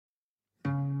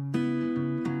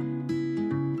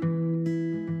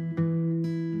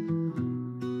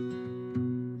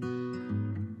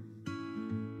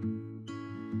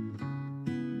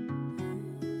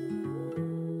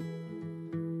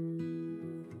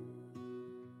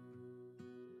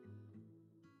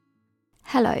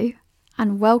Hello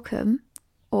and welcome,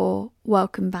 or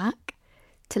welcome back,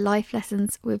 to Life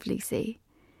Lessons with Lucy.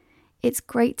 It's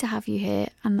great to have you here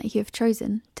and that you have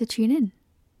chosen to tune in.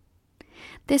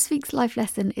 This week's life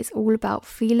lesson is all about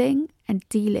feeling and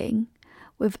dealing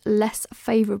with less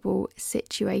favourable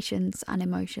situations and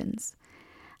emotions,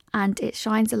 and it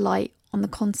shines a light on the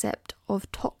concept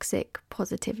of toxic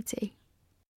positivity.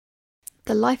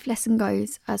 The life lesson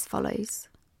goes as follows.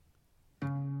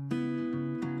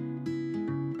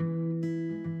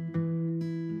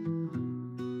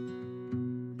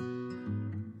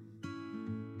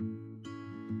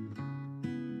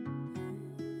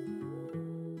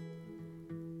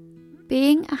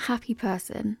 Being a happy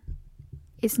person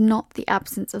is not the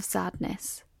absence of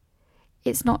sadness.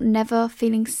 It's not never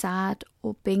feeling sad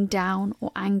or being down or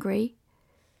angry.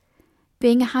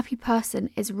 Being a happy person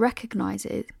is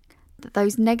recognising that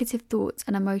those negative thoughts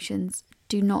and emotions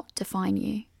do not define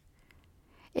you.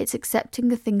 It's accepting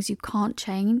the things you can't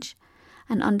change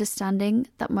and understanding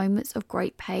that moments of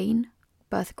great pain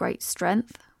birth great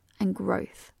strength and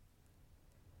growth.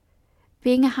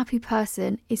 Being a happy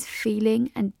person is feeling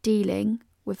and dealing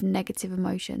with negative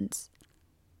emotions.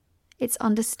 It's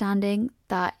understanding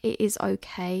that it is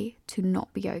okay to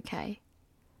not be okay.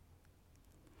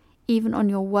 Even on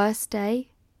your worst day,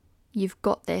 you've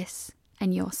got this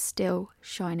and you're still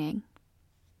shining.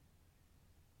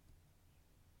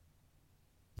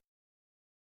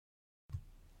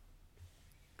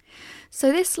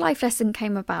 So this life lesson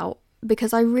came about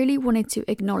because I really wanted to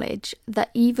acknowledge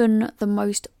that even the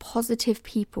most positive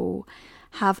people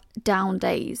have down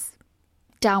days,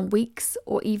 down weeks,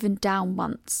 or even down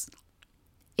months.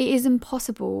 It is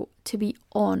impossible to be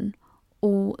on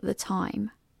all the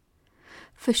time.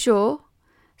 For sure,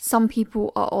 some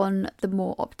people are on the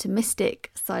more optimistic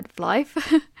side of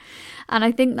life, and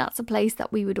I think that's a place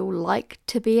that we would all like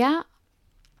to be at.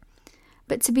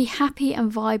 But to be happy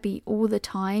and vibey all the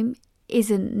time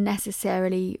isn't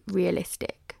necessarily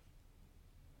realistic.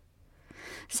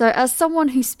 So as someone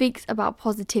who speaks about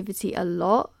positivity a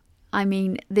lot, I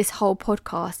mean, this whole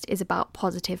podcast is about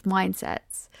positive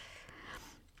mindsets.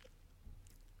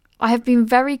 I have been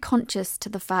very conscious to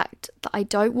the fact that I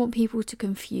don't want people to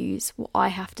confuse what I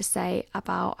have to say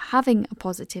about having a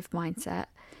positive mindset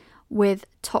with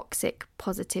toxic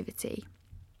positivity.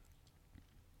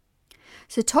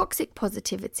 So toxic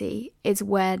positivity is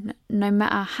when, no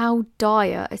matter how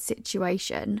dire a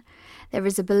situation, there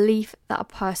is a belief that a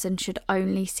person should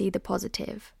only see the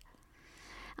positive.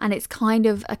 And it's kind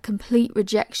of a complete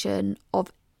rejection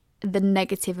of the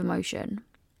negative emotion.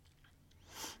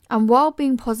 And while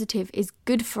being positive is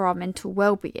good for our mental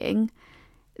well-being,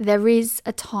 there is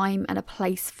a time and a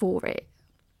place for it.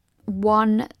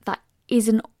 One that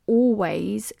isn't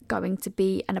always going to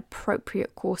be an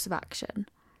appropriate course of action,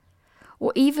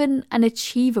 or even an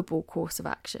achievable course of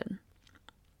action.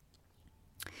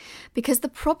 Because the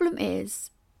problem is,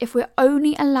 if we're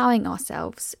only allowing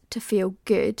ourselves to feel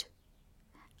good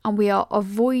and we are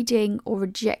avoiding or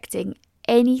rejecting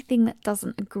anything that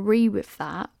doesn't agree with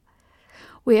that,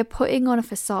 we are putting on a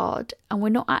facade and we're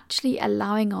not actually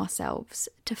allowing ourselves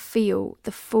to feel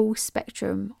the full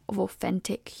spectrum of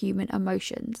authentic human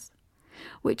emotions,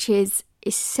 which is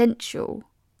essential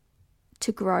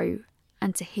to grow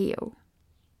and to heal.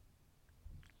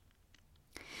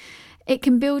 It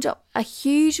can build up a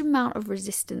huge amount of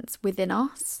resistance within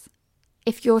us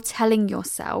if you're telling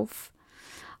yourself,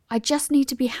 I just need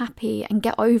to be happy and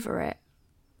get over it.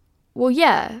 Well,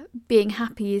 yeah, being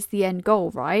happy is the end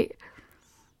goal, right?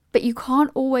 But you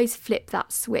can't always flip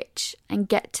that switch and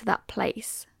get to that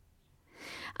place.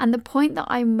 And the point that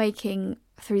I'm making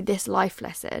through this life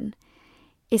lesson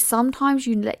is sometimes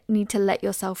you need to let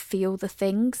yourself feel the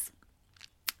things,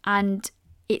 and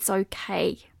it's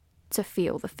okay to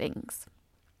feel the things.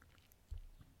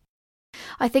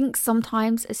 I think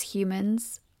sometimes as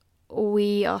humans,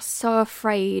 we are so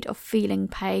afraid of feeling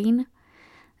pain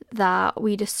that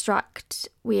we distract,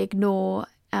 we ignore,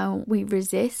 and we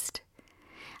resist.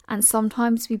 And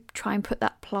sometimes we try and put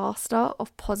that plaster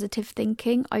of positive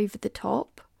thinking over the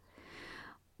top,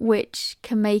 which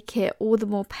can make it all the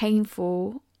more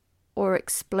painful or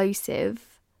explosive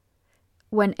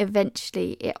when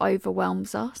eventually it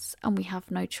overwhelms us and we have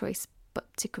no choice but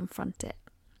to confront it.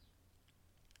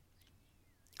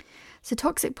 So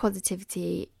toxic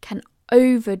positivity can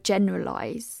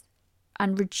overgeneralize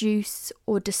and reduce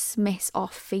or dismiss our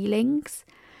feelings,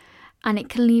 and it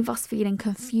can leave us feeling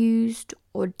confused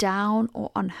or down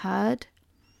or unheard.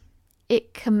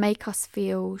 It can make us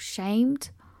feel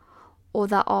shamed or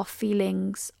that our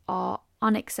feelings are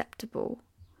unacceptable,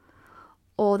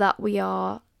 or that we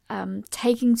are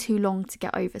taking too long to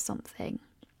get over something.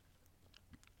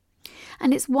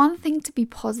 And it's one thing to be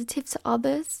positive to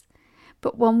others,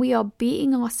 but when we are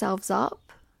beating ourselves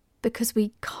up because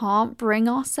we can't bring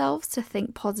ourselves to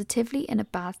think positively in a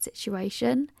bad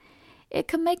situation, it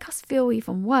can make us feel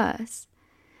even worse,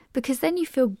 because then you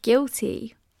feel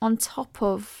guilty on top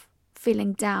of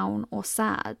feeling down or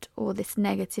sad or this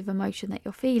negative emotion that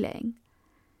you're feeling.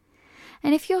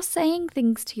 And if you're saying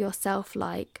things to yourself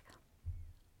like,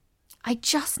 I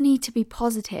just need to be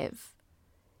positive,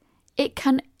 it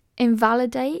can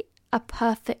invalidate a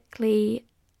perfectly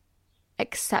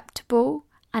acceptable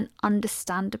and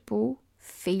understandable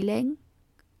feeling.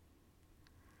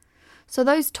 So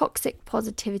those toxic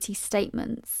positivity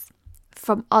statements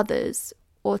from others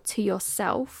or to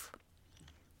yourself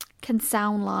can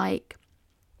sound like,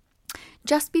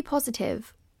 just be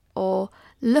positive, or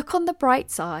look on the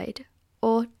bright side,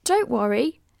 or don't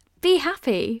worry, be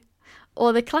happy,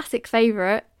 or the classic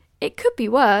favourite, it could be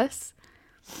worse.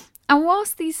 And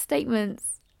whilst these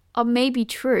statements are maybe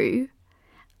true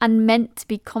and meant to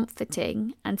be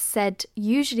comforting and said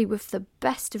usually with the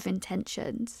best of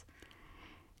intentions,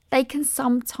 they can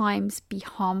sometimes be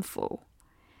harmful,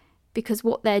 because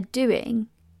what they're doing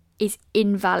is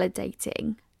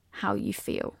invalidating how you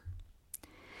feel.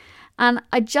 And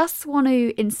I just want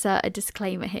to insert a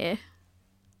disclaimer here.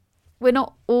 We're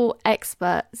not all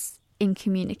experts in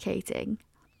communicating,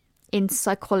 in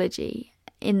psychology,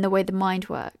 in the way the mind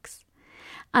works.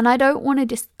 And I don't want to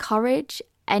discourage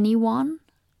anyone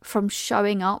from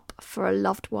showing up for a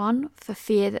loved one for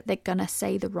fear that they're going to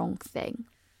say the wrong thing.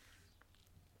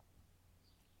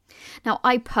 Now,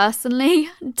 I personally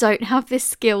don't have this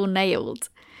skill nailed.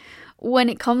 When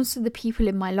it comes to the people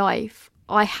in my life,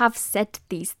 I have said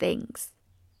these things.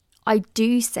 I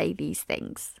do say these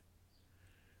things.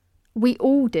 We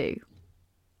all do.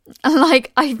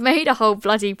 Like, I've made a whole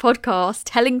bloody podcast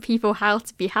telling people how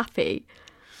to be happy.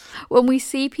 When we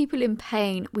see people in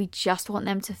pain, we just want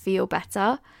them to feel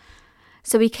better.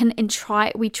 So we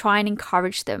try and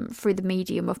encourage them through the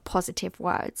medium of positive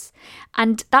words.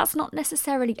 And that's not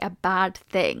necessarily a bad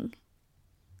thing.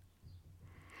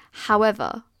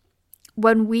 However,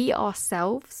 when we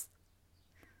ourselves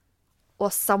or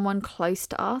someone close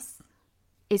to us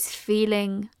is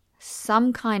feeling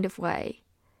some kind of way,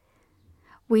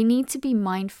 we need to be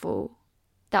mindful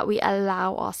that we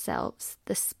allow ourselves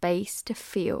the space to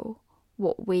feel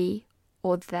what we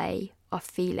or they are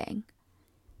feeling.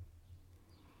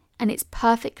 And it's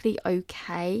perfectly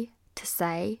okay to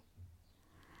say,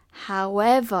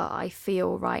 however I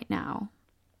feel right now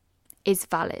is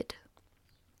valid.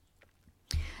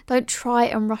 Don't try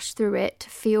and rush through it to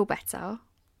feel better.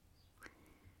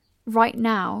 Right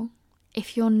now,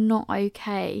 if you're not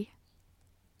okay,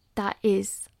 that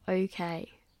is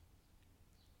okay.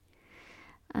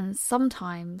 And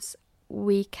sometimes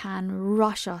we can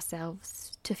rush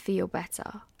ourselves to feel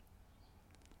better.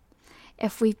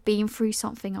 If we've been through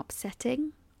something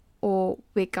upsetting or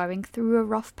we're going through a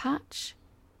rough patch,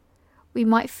 we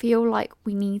might feel like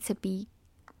we need to be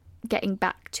getting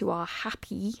back to our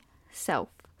happy self.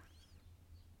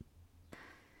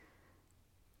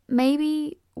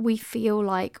 Maybe we feel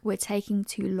like we're taking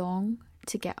too long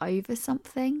to get over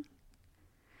something,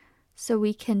 so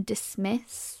we can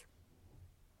dismiss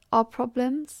our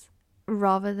problems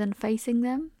rather than facing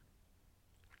them.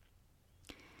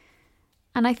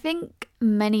 And I think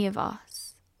many of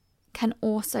us can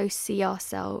also see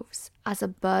ourselves as a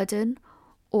burden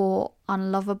or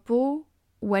unlovable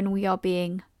when we are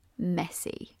being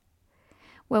messy,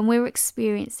 when we're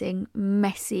experiencing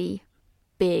messy,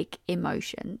 big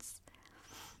emotions.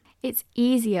 It's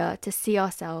easier to see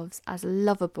ourselves as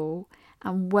lovable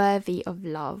and worthy of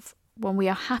love when we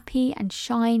are happy and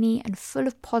shiny and full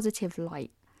of positive light.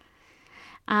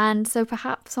 And so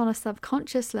perhaps on a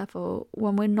subconscious level,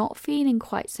 when we're not feeling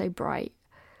quite so bright,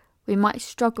 we might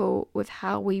struggle with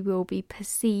how we will be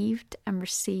perceived and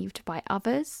received by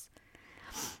others.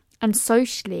 And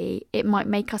socially, it might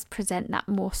make us present that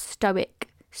more stoic,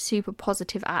 super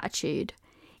positive attitude,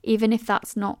 even if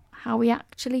that's not how we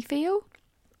actually feel.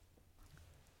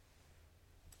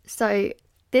 So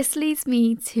this leads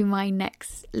me to my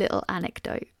next little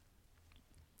anecdote.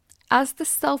 As the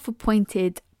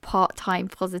self-appointed part-time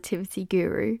positivity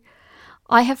guru,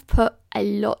 I have put a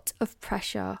lot of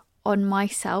pressure on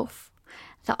myself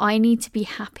that I need to be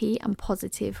happy and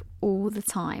positive all the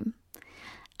time.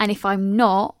 And if I'm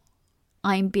not,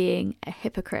 I'm being a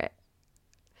hypocrite.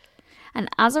 And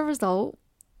as a result,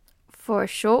 for a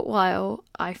short while,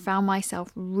 I found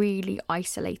myself really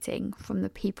isolating from the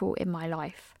people in my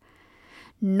life.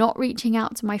 Not reaching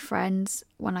out to my friends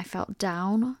when I felt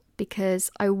down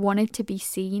because I wanted to be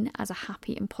seen as a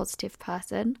happy and positive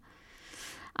person.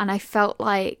 And I felt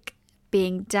like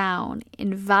being down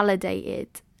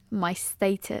invalidated my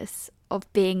status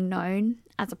of being known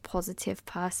as a positive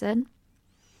person.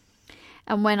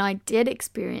 And when I did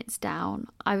experience downs,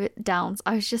 I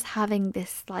was just having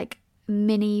this like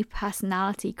mini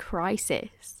personality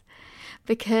crisis,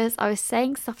 because I was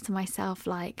saying stuff to myself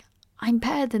like, I'm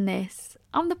better than this.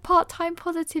 I'm the part-time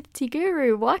positivity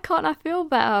guru. Why can't I feel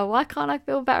better? Why can't I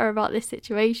feel better about this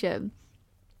situation?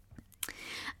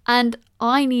 And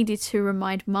I needed to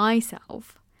remind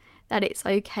myself that it's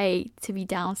okay to be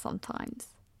down sometimes.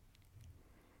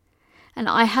 And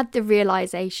I had the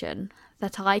realization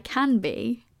that I can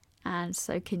be, and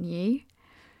so can you,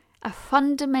 a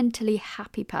fundamentally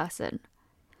happy person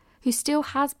who still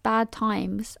has bad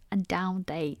times and down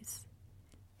days.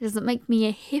 It doesn't make me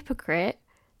a hypocrite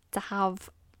to have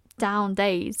down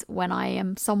days when I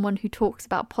am someone who talks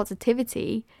about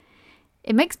positivity.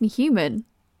 It makes me human.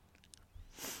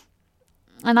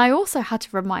 And I also had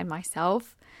to remind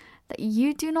myself that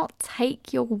you do not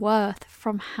take your worth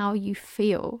from how you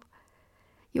feel.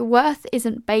 Your worth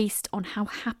isn't based on how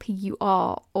happy you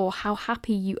are or how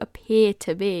happy you appear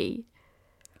to be.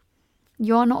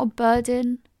 You are not a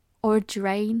burden or a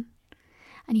drain,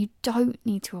 and you don't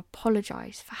need to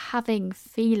apologise for having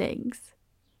feelings.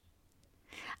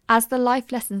 As the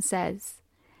life lesson says,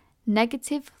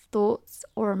 negative thoughts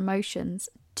or emotions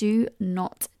do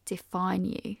not define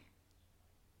you.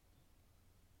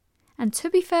 And to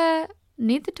be fair,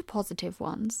 neither do positive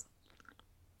ones.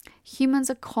 Humans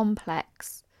are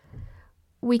complex.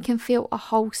 We can feel a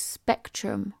whole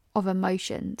spectrum of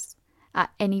emotions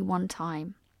at any one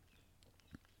time.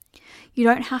 You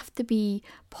don't have to be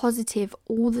positive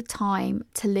all the time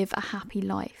to live a happy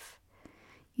life.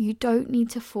 You don't need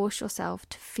to force yourself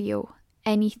to feel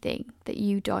anything that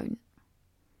you don't.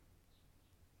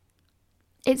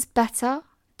 It's better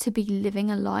to be living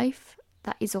a life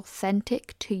that is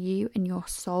authentic to you and your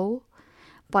soul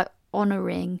by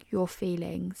honouring your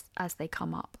feelings as they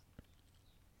come up,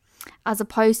 as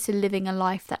opposed to living a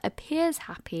life that appears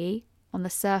happy on the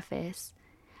surface,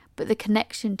 but the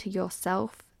connection to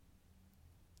yourself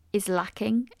is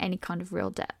lacking any kind of real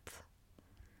depth.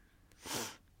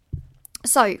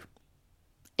 So,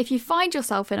 if you find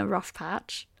yourself in a rough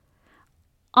patch,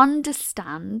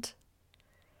 understand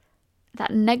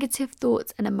that negative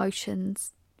thoughts and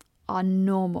emotions are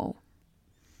normal.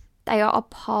 They are a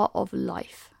part of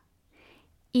life.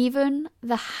 Even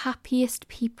the happiest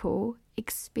people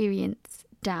experience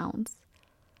downs.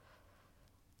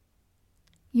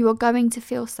 You are going to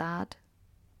feel sad.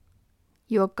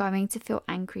 You are going to feel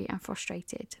angry and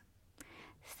frustrated.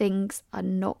 Things are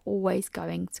not always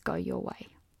going to go your way.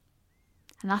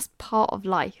 And that's part of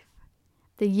life.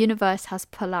 The universe has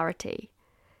polarity.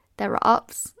 There are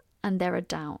ups and there are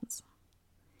downs.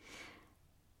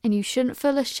 And you shouldn't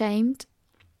feel ashamed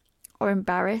or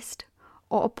embarrassed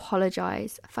or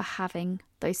apologise for having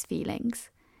those feelings.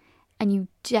 And you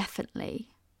definitely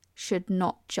should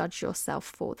not judge yourself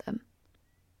for them.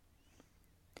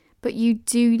 But you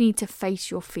do need to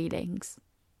face your feelings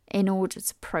in order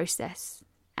to process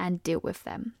and deal with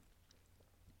them.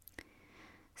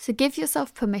 So give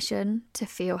yourself permission to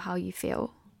feel how you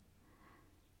feel.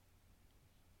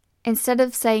 Instead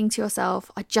of saying to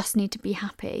yourself, I just need to be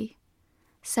happy,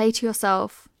 say to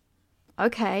yourself,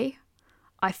 okay,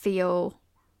 I feel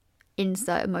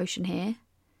insert emotion here.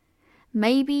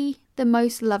 Maybe the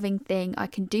most loving thing I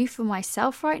can do for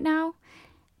myself right now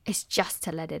is just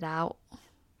to let it out.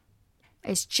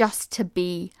 It's just to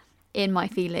be in my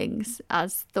feelings,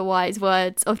 as the wise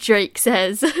words of Drake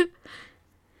says.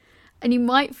 And you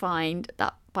might find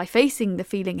that by facing the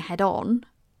feeling head on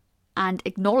and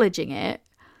acknowledging it,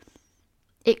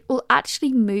 it will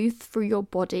actually move through your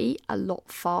body a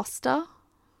lot faster.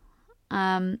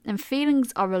 And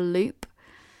feelings are a loop.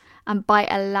 And by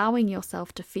allowing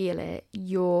yourself to feel it,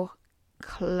 you're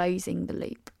closing the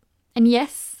loop. And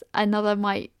yes, another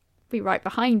might be right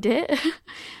behind it,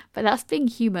 but that's being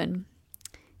human.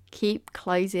 Keep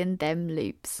closing them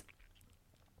loops.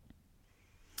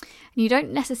 And you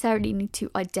don't necessarily need to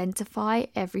identify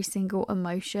every single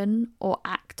emotion or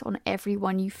act on every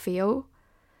one you feel.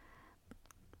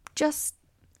 Just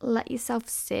let yourself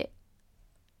sit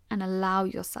and allow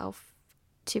yourself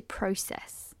to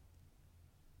process.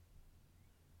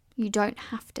 You don't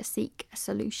have to seek a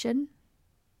solution.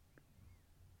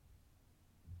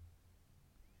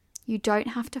 You don't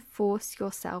have to force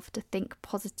yourself to think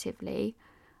positively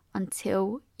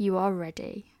until you are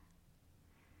ready.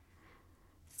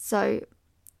 So,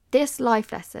 this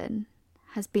life lesson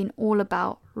has been all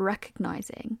about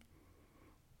recognizing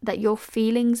that your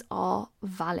feelings are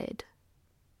valid.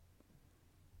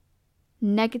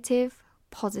 Negative,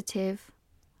 positive,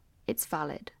 it's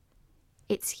valid.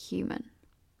 It's human.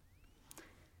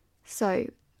 So,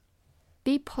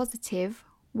 be positive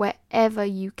wherever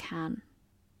you can.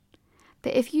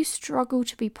 But if you struggle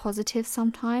to be positive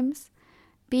sometimes,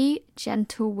 be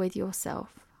gentle with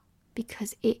yourself,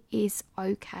 because it is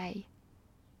okay.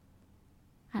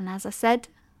 And as I said,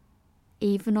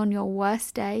 even on your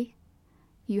worst day,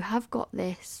 you have got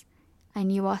this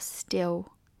and you are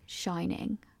still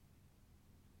shining.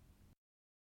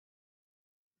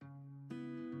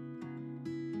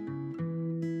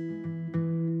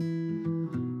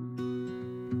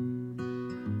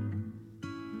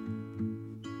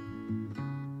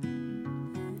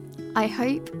 I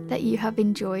hope that you have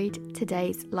enjoyed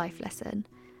today's life lesson,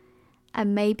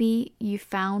 and maybe you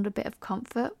found a bit of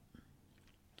comfort,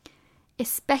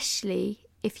 especially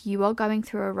if you are going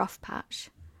through a rough patch.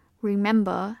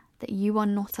 Remember that you are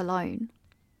not alone.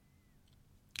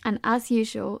 And as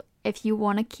usual, if you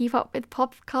want to keep up with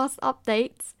podcast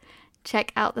updates,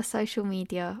 check out the social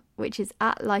media, which is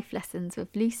at Life Lessons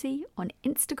with Lucy on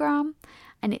Instagram,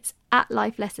 and it's at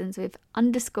Life Lessons with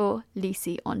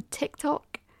 _Lucy on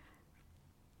TikTok.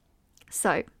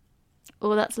 So,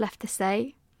 all that's left to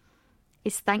say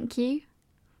is thank you,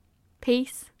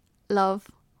 peace, love,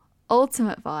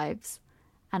 ultimate vibes,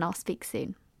 and I'll speak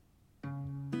soon.